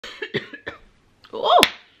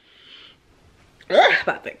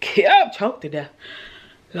about to kill, choke to death.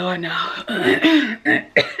 Lord no.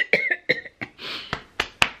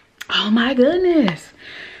 Oh my goodness.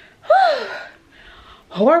 Whew.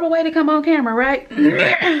 Horrible way to come on camera, right?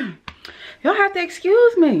 Y'all have to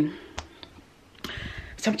excuse me.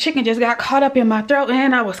 Some chicken just got caught up in my throat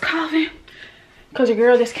and I was coughing because your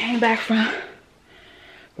girl just came back from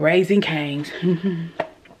Raising Cane's.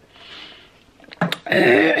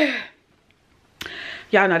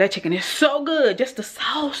 Y'all know that chicken is so good. Just the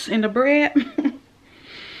sauce and the bread.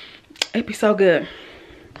 It'd be so good.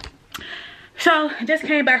 So just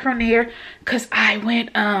came back from there because I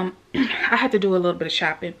went I had to do a little bit of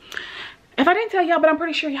shopping. If I didn't tell y'all, but I'm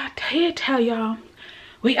pretty sure y'all did tell y'all,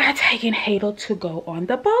 we are taking Halo to go on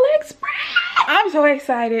the Bowl Express. I'm so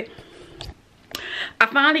excited. I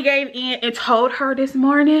finally gave in and told her this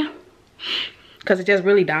morning because it just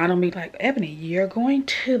really dawned on me like, Ebony, you're going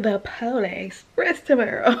to the Bowl Express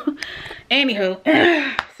tomorrow.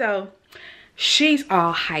 Anywho, so she's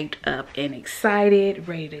all hyped up and excited,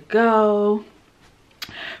 ready to go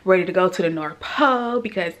to the North Pole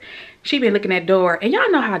because she been looking at Dora, and y'all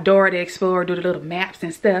know how Dora the Explorer do the little maps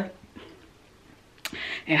and stuff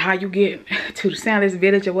and how you get to the Soundless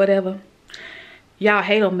Village or whatever. Y'all,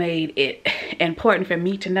 Halo made it important for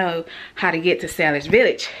me to know how to get to Soundless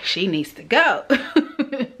Village. She needs to go.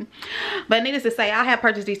 But needless to say, I had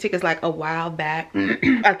purchased these tickets like a while back.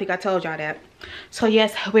 I think I told y'all that. So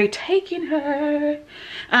yes, we're taking her.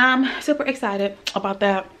 Super excited about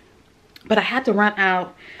that. But I had to run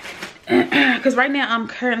out because right now I'm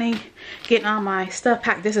currently getting all my stuff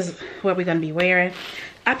packed. This is what we're gonna be wearing.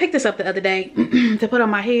 I picked this up the other day to put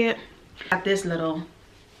on my head. Got this little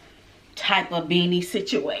type of beanie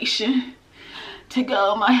situation to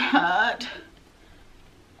go on my head.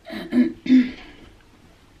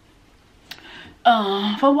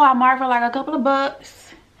 From Walmart for like a couple of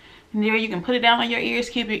bucks. And there you can put it down on your ears,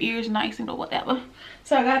 keep your ears nice and whatever.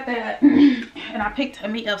 So I got that. And I picked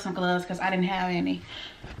me up some gloves because I didn't have any.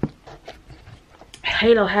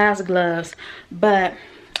 Halo has gloves, but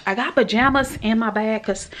I got pajamas in my bag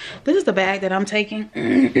because this is the bag that I'm taking.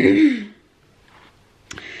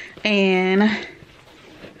 And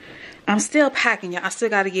I'm still packing, y'all. I still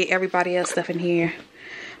got to get everybody else stuff in here.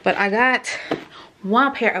 But I got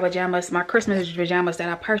one pair of pajamas, my Christmas pajamas that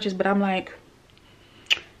I purchased. But I'm like,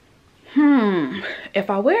 if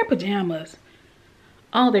I wear pajamas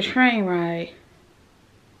on the train ride,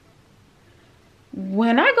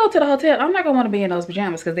 when I go to the hotel, I'm not going to want to be in those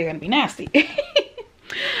pajamas because they're going to be nasty.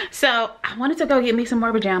 So I wanted to go get me some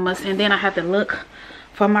more pajamas. And then I had to look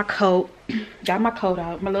for my coat. Got my coat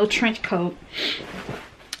out, my little trench coat,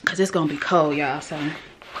 because it's going to be cold, y'all. So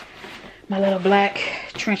my little black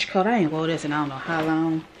trench coat. I ain't wore this in I don't know how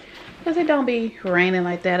long because it don't be raining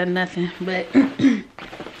like that or nothing. But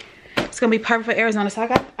it's going to be perfect for Arizona. So I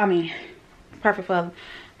got, perfect for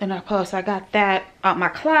the North Pole. So I got that out my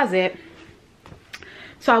closet.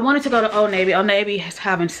 So I wanted to go to Old Navy. Old Navy is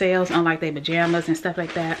having sales on like their pajamas and stuff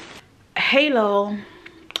like that. Halo,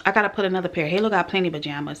 I gotta put another pair. Halo got plenty of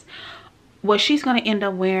pajamas. What she's gonna end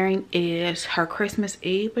up wearing is her Christmas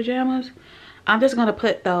Eve pajamas. I'm just gonna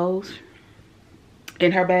put those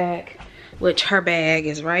in her bag, which her bag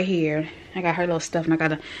is right here. I got her little stuff and I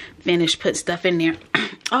gotta finish put stuff in there.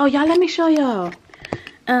 Oh y'all, let me show y'all.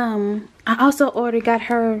 I also got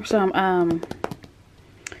her some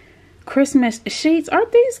Christmas sheets.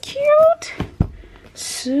 Aren't these cute?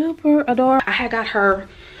 Super adorable. I had got her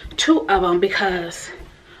 2 of them because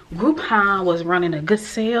Groupon was running a good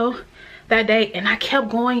sale that day, and I kept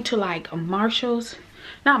going to like Marshall's,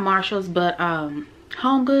 not Marshall's, but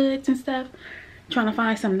Home Goods and stuff, trying to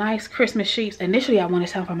find some nice Christmas sheets. Initially I wanted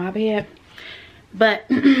some for my bed, but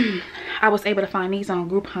I was able to find these on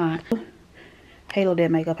Groupon. Halo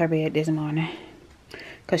did make up her bed this morning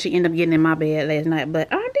because she ended up getting in my bed last night.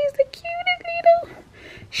 But aren't these the cutest little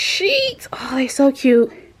sheets? Oh, they're so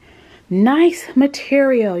cute. Nice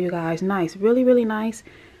material, you guys. Nice, really, really nice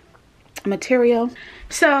material.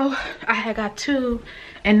 So I had got 2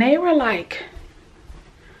 and they were like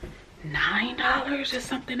 $9 or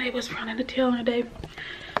something. They was running the tail today.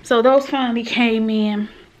 So those finally came in.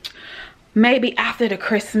 Maybe after the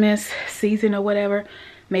Christmas season or whatever,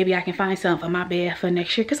 maybe I can find something for my bed for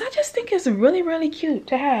next year, because I just think it's really, really cute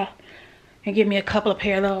to have. And get me a couple of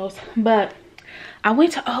pair of those. But I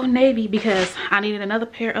went to Old Navy because I needed another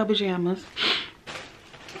pair of pajamas.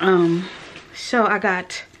 So I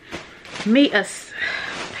got me a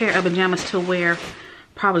pair of pajamas to wear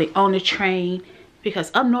probably on the train,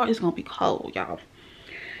 because up north it's gonna be cold, y'all.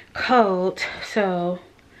 Cold. So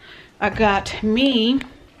I got me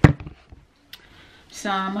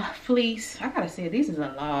some fleece. I gotta say, this is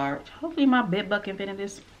a large. Hopefully my bed butt can fit in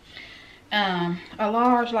this. A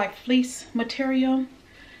large like fleece material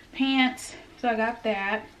pants. So I got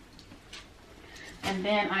that. And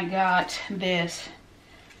then I got this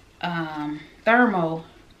thermal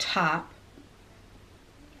top.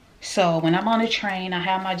 So when I'm on the train, I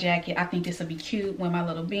have my jacket. I think this will be cute with my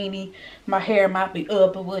little beanie. My hair might be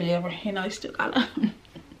up or whatever. You know, it's still gotta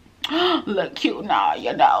look cute now,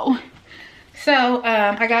 you know. So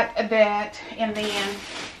I got that. And then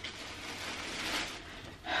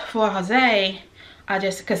for Jose,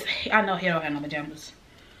 because I know he don't have no pajamas.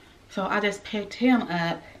 So I just picked him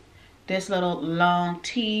up this little long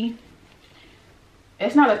tee.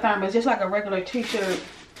 It's not a thermal, it's just like a regular t-shirt.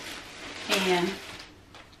 And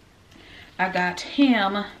I got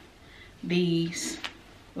him these,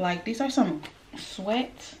 like these are some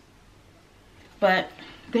sweats, but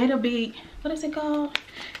that'll be, what is it called?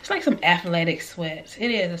 It's like some athletic sweats. It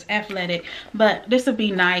is, it's athletic, but this will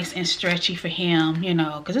be nice and stretchy for him, you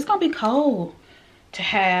know, because it's gonna be cold to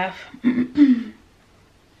have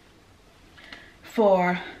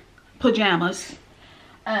for pajamas.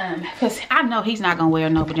 Because I know he's not gonna wear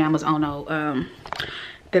no pajamas on no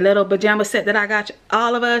the little pajama set that I got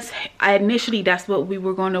all of us. Initially that's what we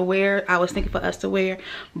were going to wear. I was thinking for us to wear,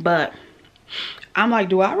 but I'm like,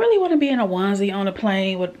 do I really want to be in a onesie on a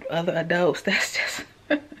plane with other adults? That's just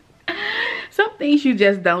some things you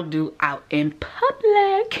just don't do out in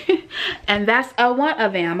public. And that's one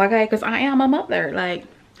of them, okay? Because I am a mother, like,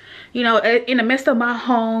 you know, in the midst of my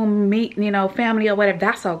home, you know, family or whatever,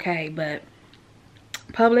 that's okay, but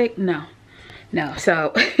public, no.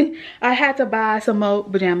 So I had to buy some more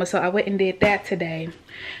pajamas, so I went and did that today.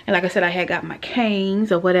 And like I said, I had got my canes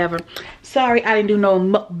or whatever. Sorry I didn't do no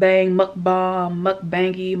mukbang, mukbang,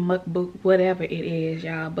 mukbangy, mukbook, whatever it is,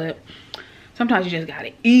 y'all, but sometimes you just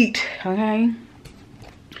gotta eat, okay?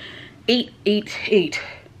 Eat.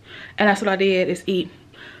 And that's what I did, is eat.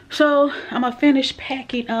 So I'm gonna finish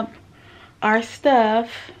packing up our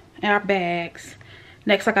stuff and our bags.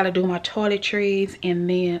 Next, I gotta do my toiletries, and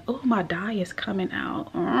then, oh, my dye is coming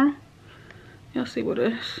out. You'll see what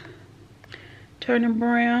it is. Turning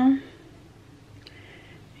brown.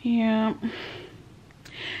 Yeah.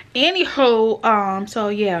 Anywho, so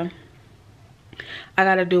yeah, I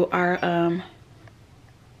gotta do our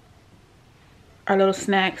little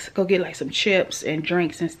snacks. Go get like some chips and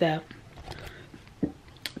drinks and stuff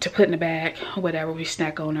to put in the bag, whatever we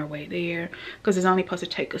snack on our way there, because it's only supposed to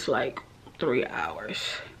take us like 3 hours,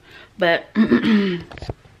 but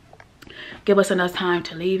give us enough time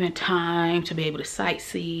to leave in time to be able to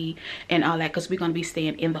sightsee and all that, because we're going to be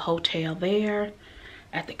staying in the hotel there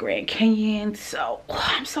at the Grand Canyon. So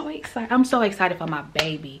I'm so excited. I'm so excited for my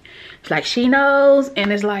baby. It's like she knows,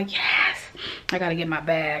 and it's like, yes, I gotta get my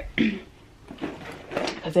bag,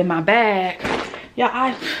 because in my bag, yeah,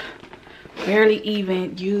 I barely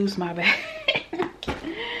even use my bag.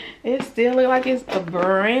 It still look like it's a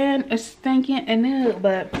brand, it's stinking and new,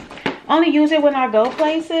 but only use it when I go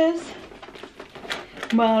places.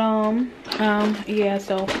 But yeah,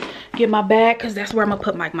 so get my bag, because that's where I'm gonna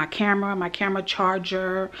put my camera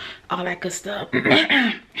charger, all that good stuff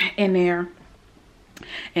in there,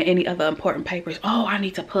 and any other important papers. Oh, I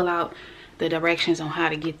need to pull out the directions on how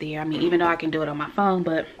to get there. I mean, even though I can do it on my phone,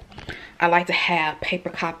 but I like to have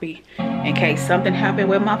paper copy in case something happened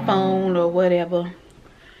with my phone or whatever.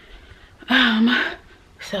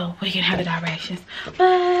 So we can have the directions.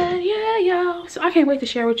 But yeah, y'all, so I can't wait to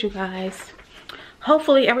share with you guys.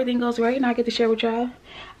 Hopefully everything goes right and I get to share with y'all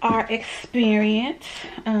our experience.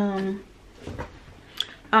 I'm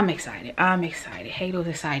excited. Halo's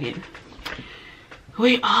excited.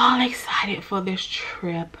 We all excited for this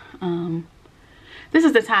trip. This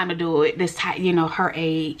is the time to do it. This time, you know, her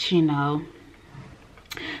age, you know,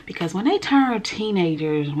 because when they turn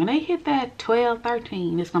teenagers, when they hit that 12,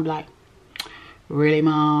 13, it's gonna be like, really,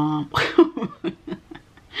 Mom?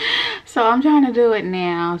 So I'm trying to do it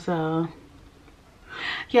now. So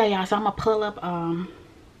yeah, y'all, so I'm gonna pull up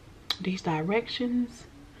these directions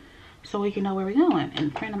so we can know where we're going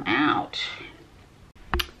and print them out.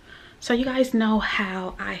 So you guys know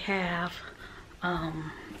how I have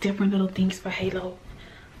different little things for Halo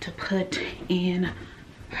to put in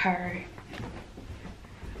her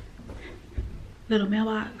little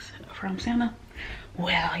mailbox from Santa.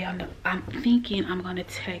 Well, y'all know, I'm thinking I'm gonna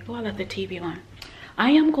take, oh, I left the TV on. I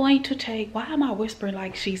am going to take, why am I whispering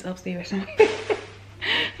like she's upstairs?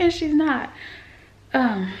 And she's not.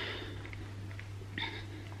 My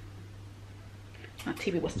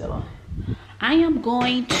TV was still on. I am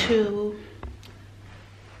going to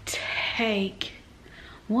take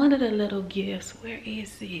one of the little gifts. Where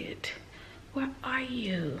is it? Where are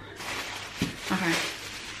you? Okay.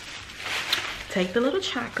 Take the little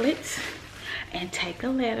chocolates and take a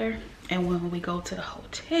letter. And when we go to the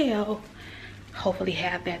hotel, hopefully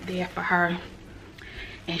have that there for her.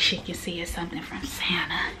 And she can see it's something from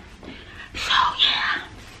Santa. So yeah.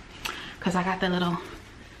 Because I got the little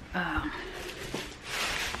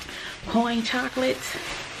coin chocolates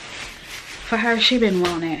for her. She been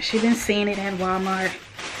wanting it. She been seeing it at Walmart.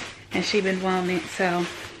 And she been wanting it. So I'm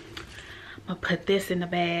gonna put this in the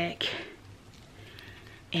bag.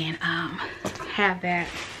 And have that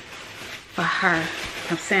for her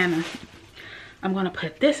from Santa. I'm gonna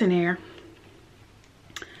put this in there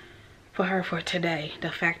for her for today. The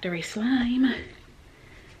factory slime.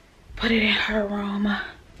 Put it in her room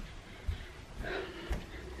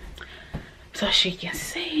so she can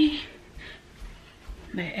see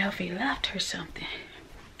that Elfie left her something.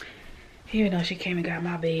 Even though she came and got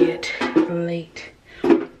my bed late.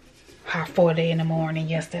 Our 4:30 in the morning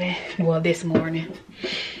yesterday. Well, this morning.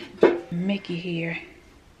 Mickey here.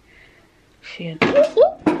 She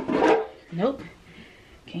nope.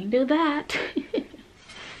 Can't do that.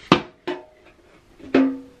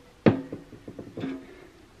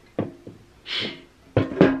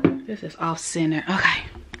 This is off center. Okay.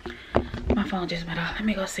 My phone just went off. Let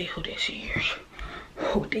me go see who this is.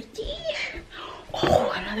 Who this is?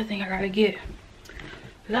 Oh, another thing I gotta get.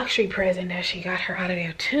 Luxury present that she got her out of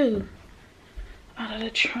there too. Out of the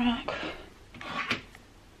trunk.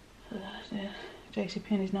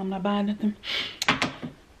 JCPenney's, no, I'm not buying nothing.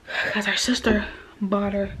 Because her sister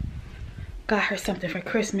got her something for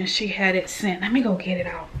Christmas. She had it sent. Let me go get it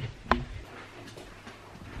out.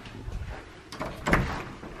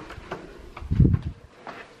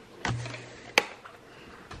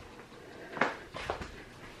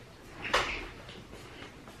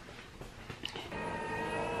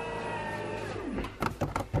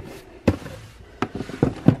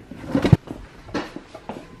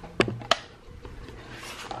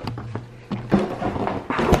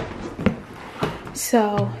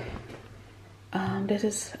 So, this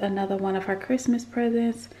is another one of her Christmas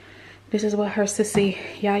presents. This is what her sissy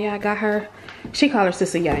Yaya got her. She called her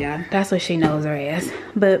sissy Yaya. That's what she knows her as.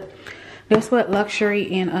 But that's what Luxury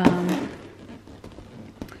and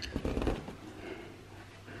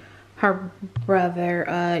her brother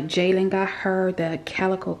Jalen got her, the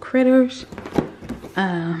calico critters.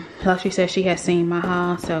 Luxury said she had seen my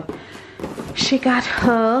haul, so she got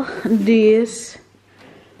her this.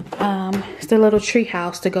 It's the little tree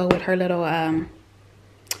house to go with her little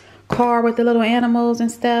car with the little animals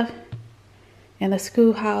and stuff, and the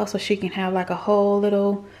schoolhouse, so she can have like a whole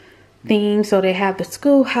little theme. So they have the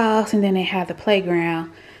schoolhouse and then they have the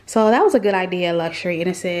playground. So that was a good idea, Luxury. And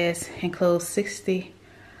it says includes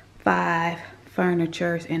 65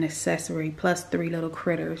 furnitures and accessory plus 3 little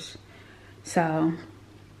critters. So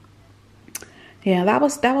yeah, that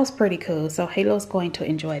was pretty cool. So Halo's going to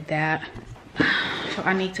enjoy that. So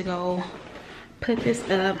I need to go put this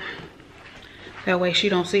up. That way she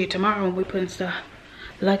don't see it tomorrow when we putting stuff,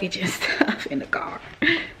 luggage and stuff in the car.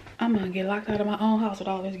 I'm gonna get locked out of my own house with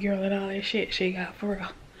all this girl and all that shit she got for real.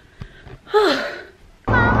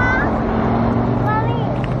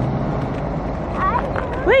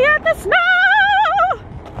 We got the snow!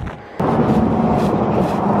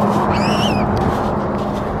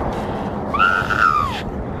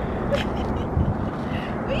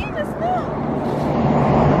 We in the snow!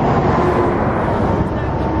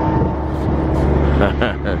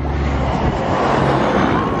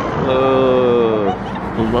 Oh,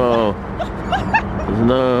 no.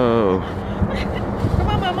 No. Come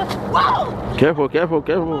on, mama. Whoa! Careful, careful,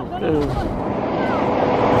 careful, careful.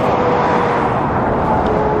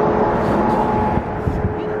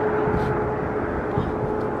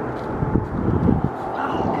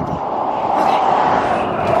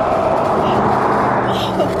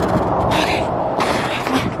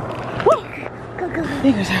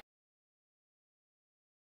 Fingers hurt.